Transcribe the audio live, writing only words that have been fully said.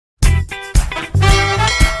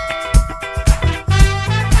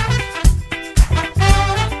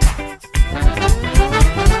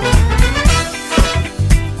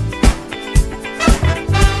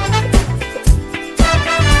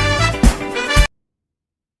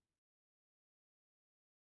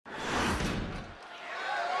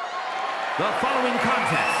The following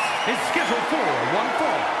contest is scheduled for one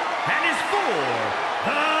fall and is for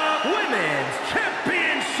the Women's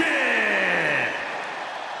Championship.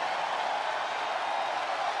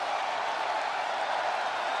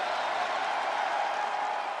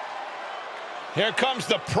 Here comes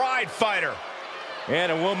the Pride Fighter.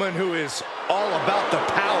 And a woman who is all about the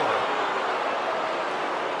power.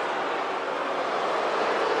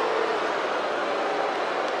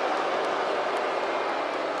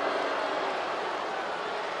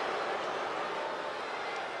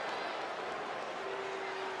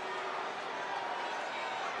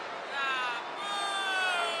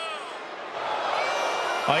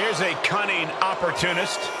 Oh, here's a cunning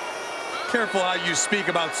opportunist. Careful how you speak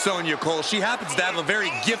about Sonya, Cole. She happens to have a very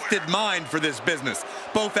gifted mind for this business,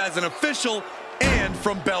 both as an official and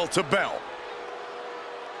from bell to bell.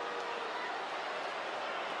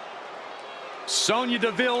 Sonya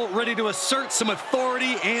Deville ready to assert some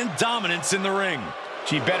authority and dominance in the ring.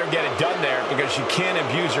 She better get it done there because she can't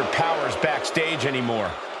abuse her powers backstage anymore.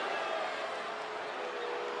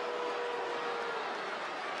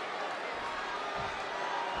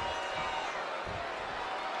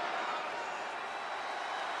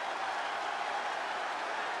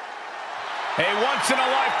 A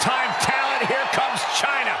once-in-a-lifetime talent. Here comes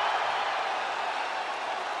Chyna.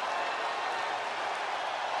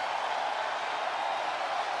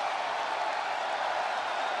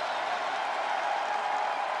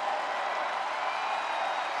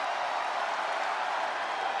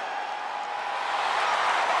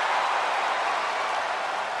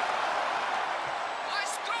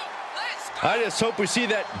 I just hope we see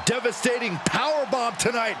that devastating powerbomb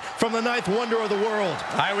tonight from the ninth wonder of the world.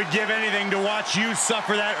 I would give anything to watch you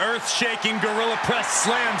suffer that earth-shaking gorilla press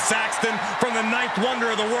slam, Saxton, from the ninth wonder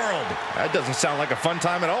of the world. That doesn't sound like a fun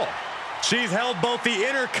time at all. She's held both the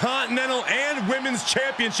Intercontinental and Women's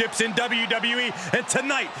Championships in WWE, and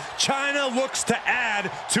tonight, Chyna looks to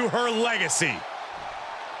add to her legacy.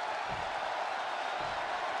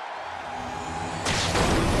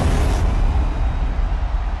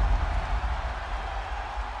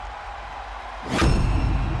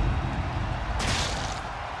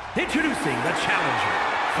 Introducing the challenger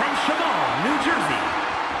from Chemung, New Jersey,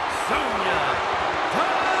 Sonya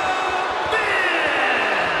Deville.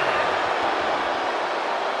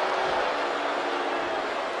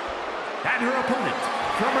 And her opponent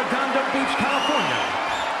from Redondo Beach, California,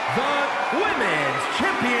 the Women's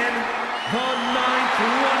Champion, the ninth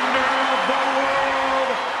wonder of the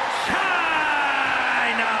world,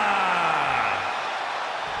 Chyna.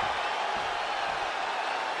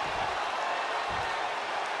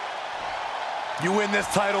 You win this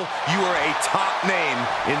title, you are a top name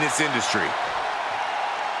in this industry.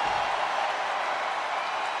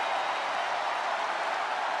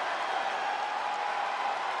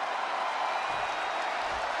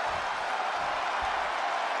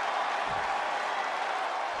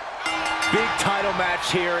 Big title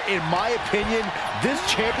match here. In my opinion, this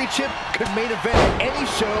championship could main event any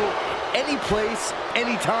show, any place,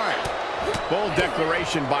 anytime. Bold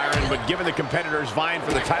declaration, Byron, but given the competitors vying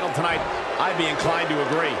for the title tonight, I'd be inclined to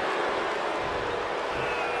agree.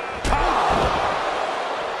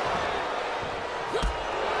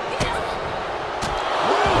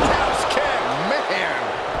 Roundhouse kick, man.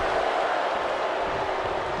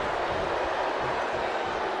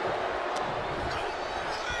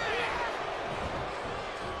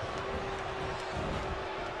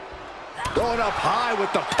 Going up high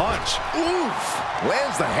with the punch. Oof.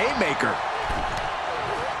 Lands the haymaker.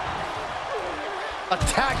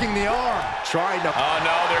 Attacking the arm. Trying to... Oh,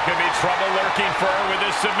 no, there could be trouble lurking for her with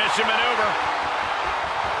this submission maneuver.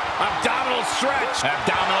 Abdominal stretch.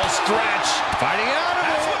 Abdominal stretch. Fighting out of it.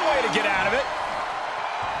 That's one way to get out of it.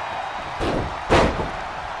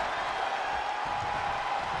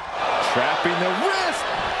 Trapping the wrist.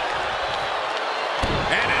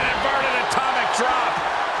 And an inverted atomic drop.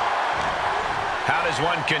 How does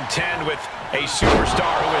one contend with a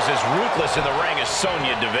superstar who is as ruthless in the ring as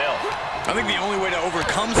Sonya Deville? I think the only way to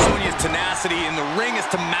overcome Sonya's tenacity in the ring is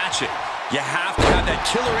to match it. You have to have that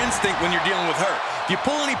killer instinct when you're dealing with her. If you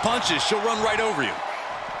pull any punches, she'll run right over you.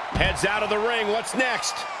 Heads out of the ring. What's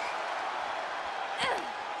next?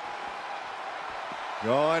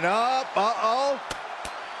 Going up. Uh-oh.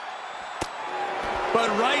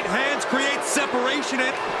 But right hands create separation.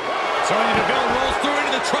 Sonya Deville rolls through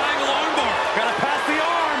into the triangle armbar. Gotta pass the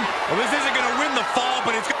arm. Well, this isn't going to win the fall,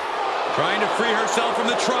 but it's... Trying to free herself from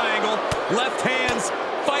the triangle. Left hands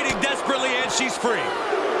fighting desperately, and she's free.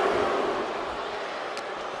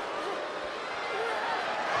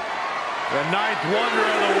 The ninth wonder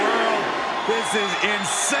of the world. This is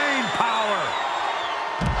insane power.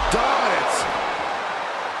 Dominance.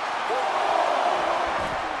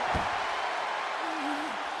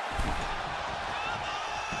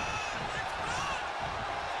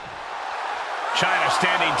 Chyna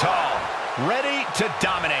standing tall, ready to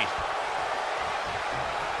dominate.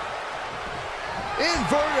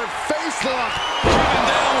 Inverted face lock. Driven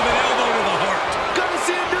down with an elbow to the heart. Gonna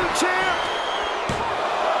see a new champ.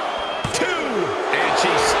 2. And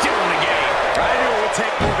she's still in the game. I knew it would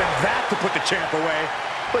take more than that to put the champ away.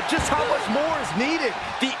 But just how much more is needed?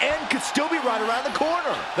 The end could still be right around the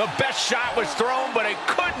corner. The best shot was thrown, but it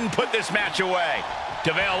couldn't put this match away.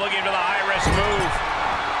 Deville looking for the high-risk move.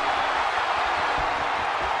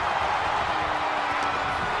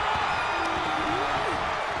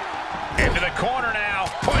 Into the corner now.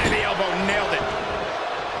 Point of the elbow, nailed it.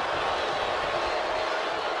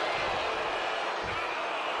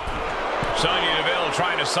 Sonya Deville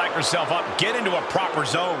trying to psych herself up, get into a proper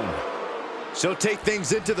zone. She'll take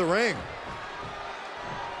things into the ring.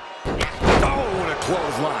 Oh, what a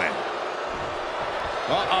clothesline.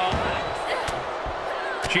 Uh-oh.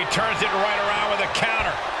 She turns it right around with a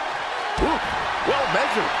counter. Ooh, well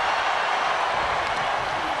measured.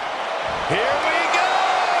 Here we go!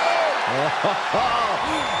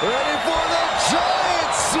 Ready for the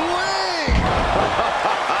giant swing!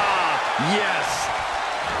 Yes.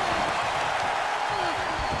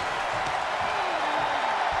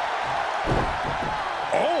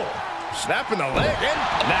 Oh, snapping the leg. And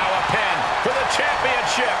now a pin for the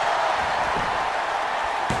championship.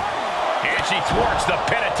 And she thwarts the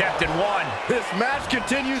pin attempt and 1. This match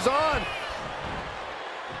continues on.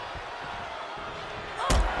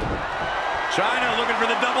 Chyna looking for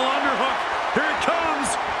the double underhook. Here it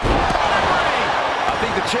comes. I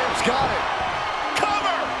think the champ's got it.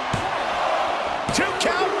 Cover! 2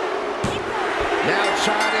 count. Now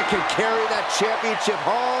Chyna can carry that championship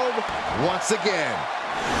home once again.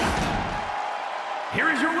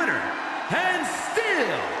 Here is your winner, and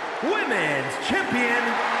still Women's Champion,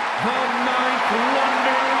 the 9th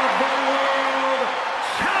wonder of the world,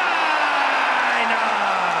 Chyna!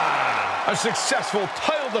 A successful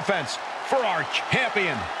title defense for our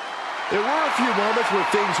champion. There were a few moments where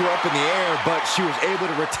things were up in the air, but she was able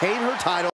to retain her title.